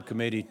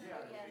Committee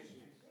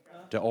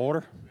to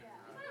order.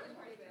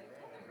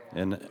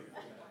 And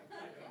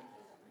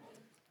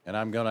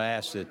I'm going to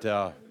ask that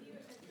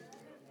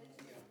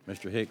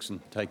Mr.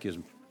 Hickson take his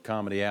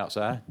comedy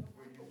outside.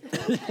 I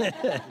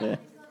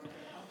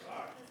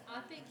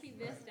think he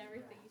missed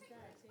everything you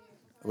said,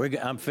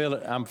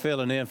 too. I'm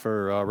filling in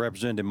for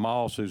Representative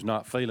Moss, who's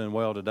not feeling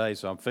well today,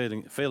 so I'm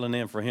filling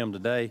in for him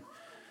today.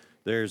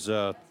 There's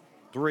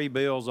three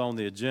bills on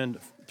the agenda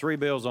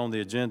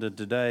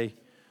today.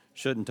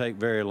 Shouldn't take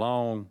very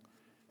long.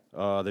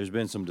 There's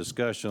been some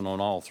discussion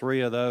on all three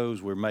of those.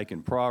 We're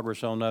making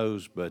progress on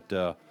those, but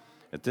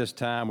at this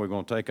time, we're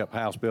going to take up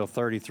House Bill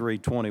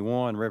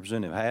 3321.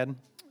 Representative Haddon?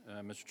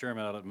 Mr.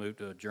 Chairman, I'd like to move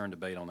to adjourn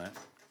debate on that.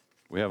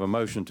 We have a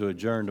motion to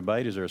adjourn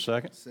debate. Is there a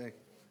second? Second.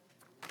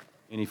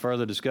 Any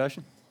further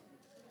discussion?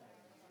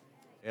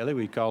 Ellie,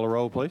 will you call the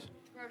roll, please?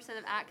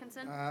 Representative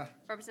Atkinson.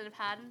 Representative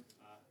Haddon.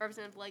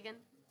 Representative Ligon.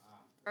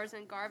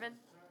 Representative Garvin.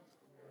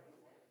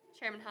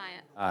 Chairman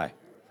Hyatt. Aye.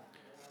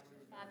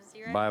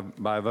 5-0.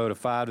 By a vote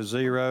of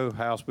 5-0,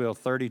 House Bill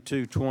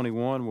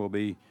 3221 will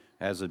be,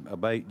 has a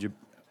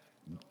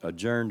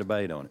adjourned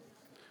debate on it.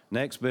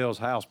 Next bill is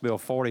House Bill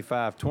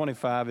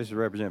 4525. This is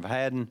Representative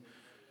Haddon.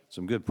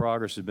 Some good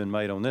progress has been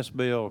made on this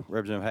bill.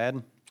 Representative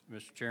Haddon?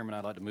 Mr. Chairman,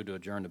 I'd like to move to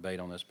adjourn debate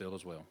on this bill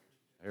as well.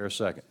 Here a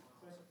second.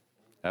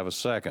 Have a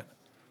second.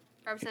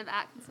 Representative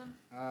Atkinson.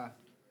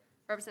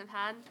 Representative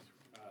Haddon.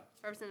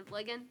 Representative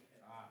Ligon.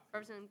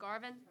 Representative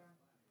Garvin.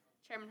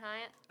 Chairman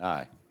Hyatt.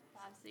 Aye.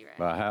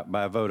 5-0.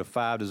 By a vote of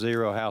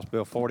 5-0, House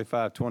Bill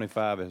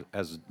 4525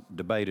 has a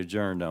debate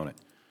adjourned on it.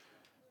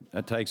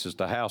 That takes us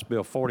to House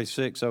Bill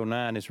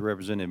 4609. It's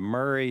Representative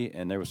Murray,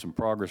 and there was some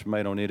progress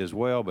made on it as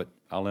well, but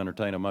I'll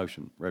entertain a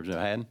motion.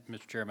 Representative Haddon?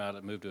 Mr. Chairman, I'd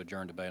like to move to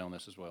adjourn debate on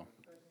this as well.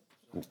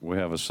 We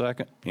have a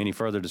second. Any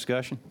further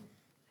discussion?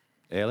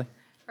 Ellie?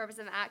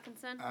 Representative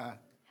Atkinson.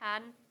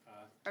 Haddon.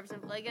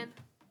 Representative Ligon.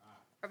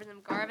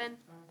 Representative Garvin.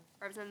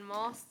 Representative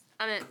Moss.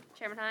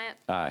 Chairman Hyatt.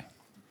 Aye.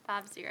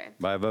 5-0.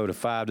 By a vote of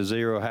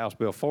 5-0, House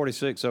Bill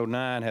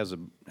 4609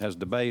 has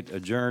debate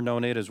adjourned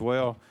on it as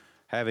well.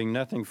 Having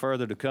nothing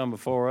further to come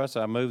before us,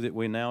 I move that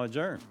we now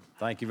adjourn.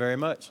 Thank you very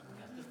much.